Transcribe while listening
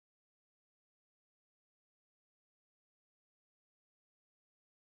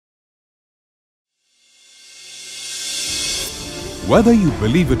Whether you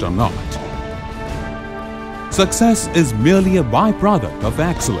believe it or not, success is merely a byproduct of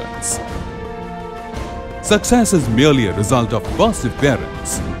excellence. Success is merely a result of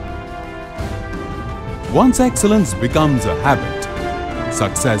perseverance. Once excellence becomes a habit,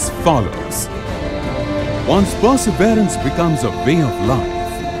 success follows. Once perseverance becomes a way of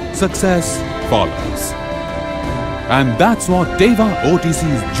life, success follows. And that's what Teva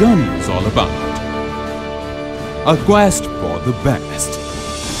OTC's journey is all about. A quest for the best.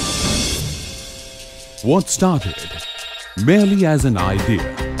 What started merely as an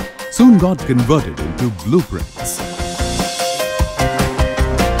idea soon got converted into blueprints.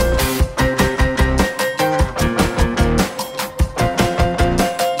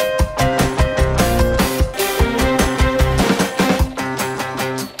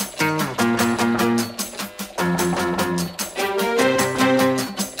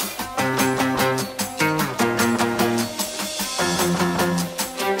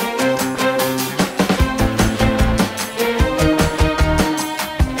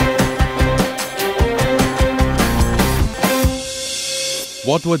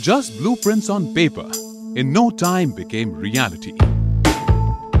 What were just blueprints on paper, in no time became reality.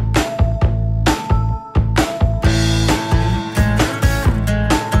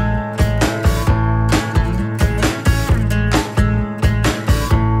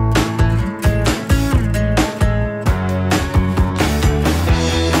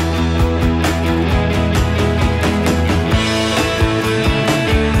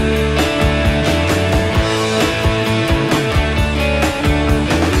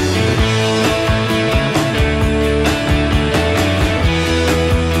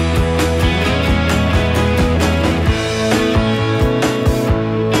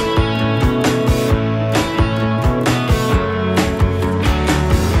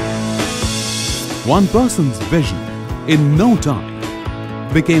 One person's vision, in no time,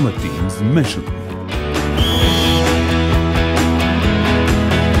 became a team's mission.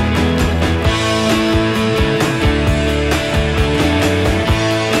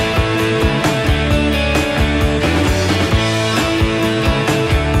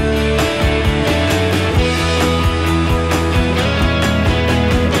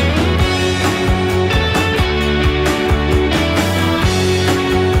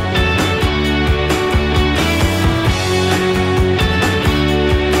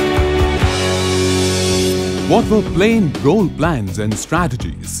 What were plain goal plans and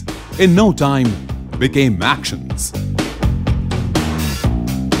strategies, in no time became actions.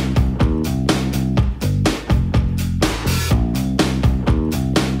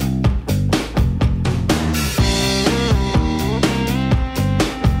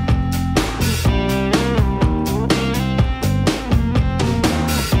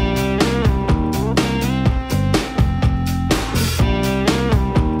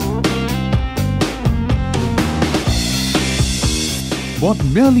 What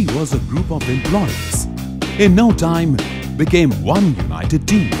merely was a group of employees, in no time became one united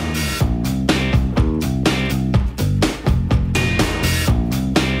team.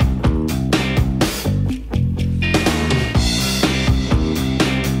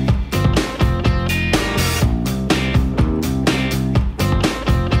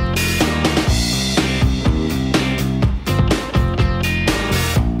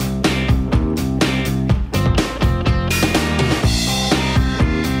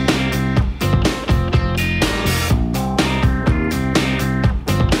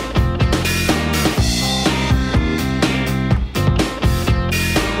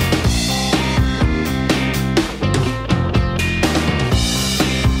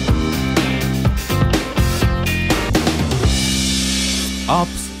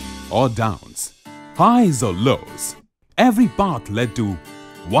 Ups or downs, highs or lows, every path led to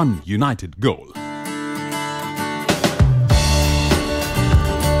one united goal.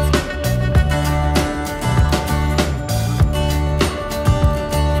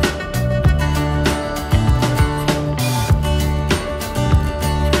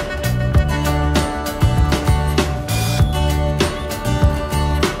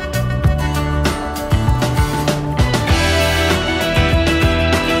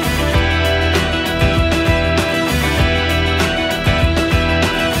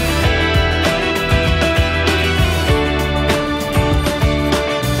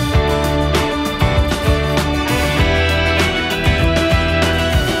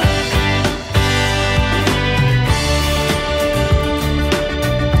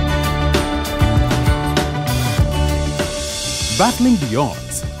 Battling the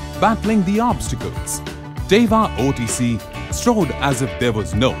odds, battling the obstacles, Teva OTC strode as if there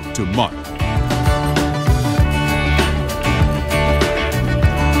was no tomorrow.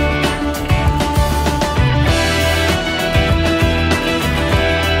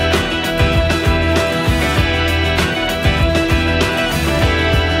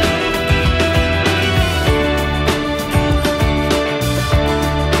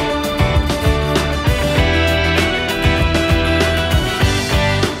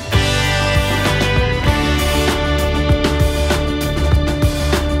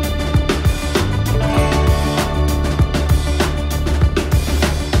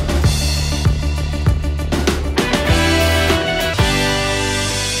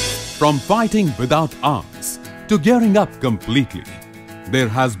 From fighting without arms to gearing up completely, there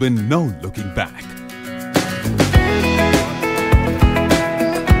has been no looking back.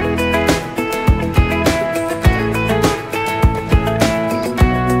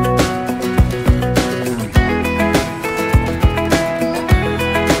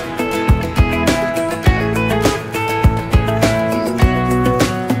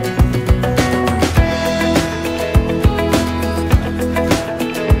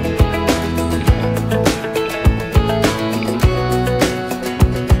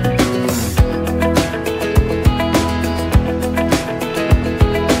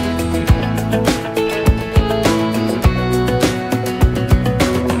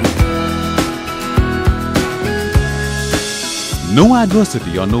 No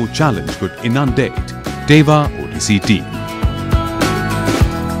adversity or no challenge could inundate Teva ODC team.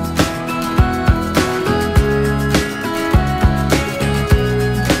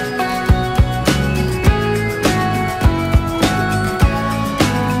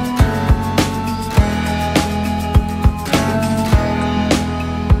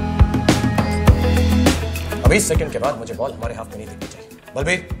 अब 20 second के बाद मुझे ball हमारे हाथ में नहीं दिखनी चाहिए।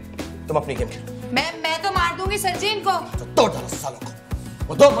 बलबीर, तुम अपनी गेम खेलो। मैं तो मार दूंगी सर जी इनको। तो तोड़ डालो सालों को।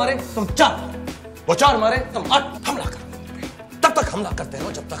 वो 2 मारे तुम 4 मारो, वो 4 मारे तुम 8 हमला करो। तब तक हमला करते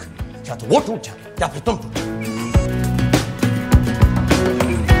रहो जब तक या तो वो टूट जाए या फिर तुम टूट जाओ।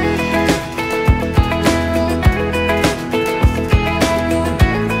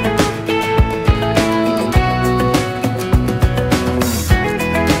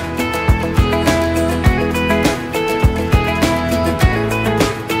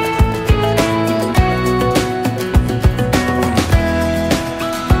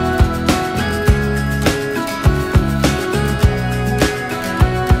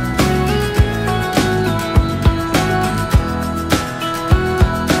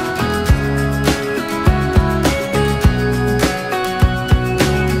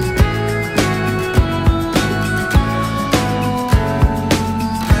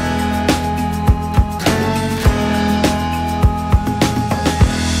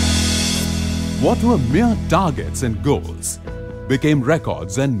 What were mere targets and goals became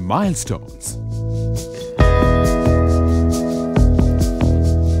records and milestones.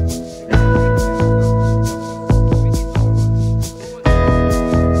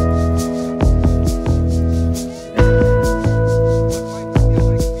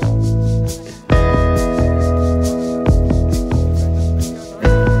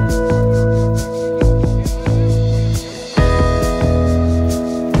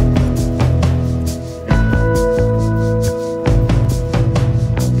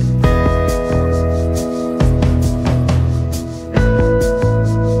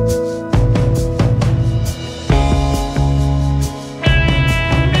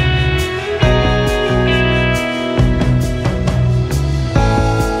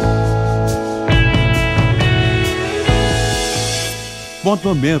 What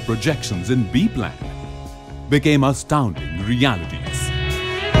were mere projections in B-plan became astounding realities.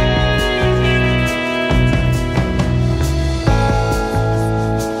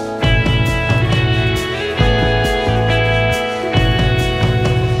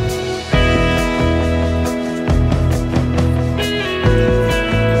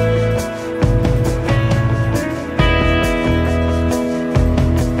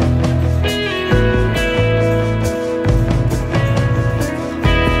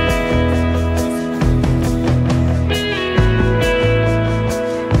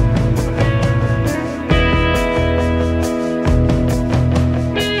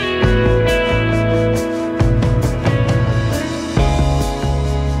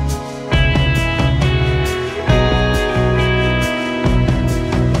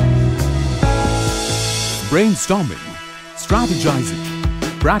 Brainstorming, strategizing,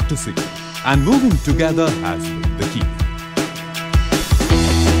 practicing, and moving together has been the key.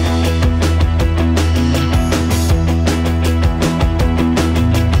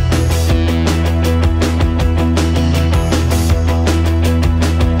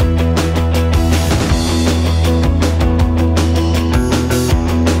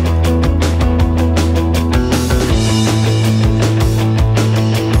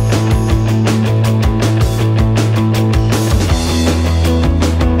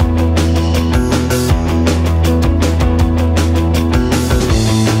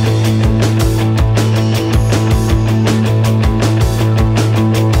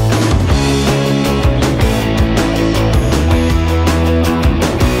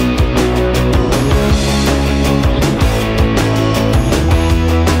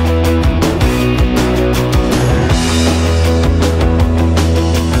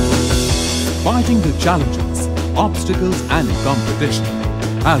 fighting the challenges, obstacles and competition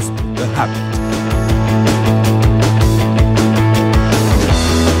has been the habit.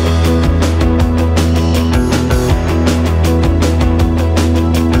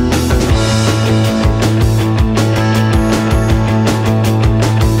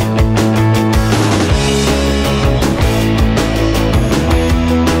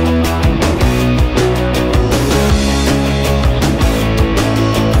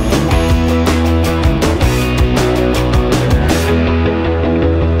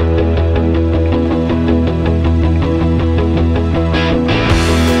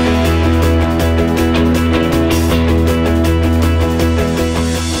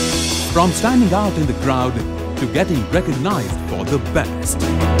 From standing out in the crowd to getting recognized for the best.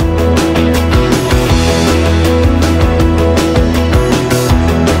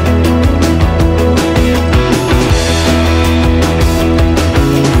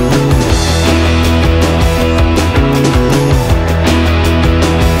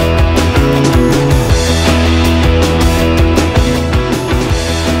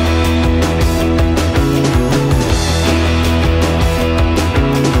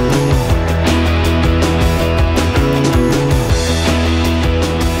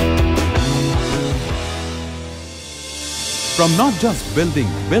 From not just building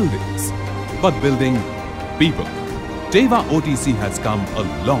buildings, but building people, Teva OTC has come a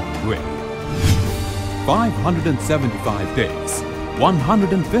long way. 575 days,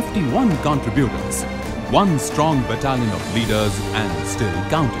 151 contributors, one strong battalion of leaders and still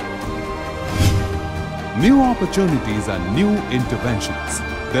counting. New opportunities and new interventions.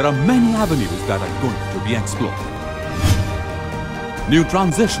 There are many avenues that are going to be explored. New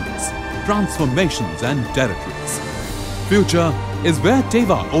transitions, transformations and territories. Future is where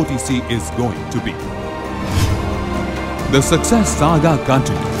Teva OTC is going to be. The success saga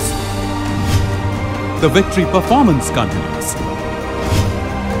continues. The victory performance continues.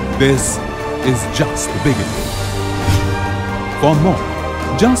 This is just the beginning. For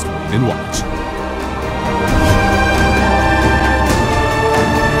more, just wait and watch.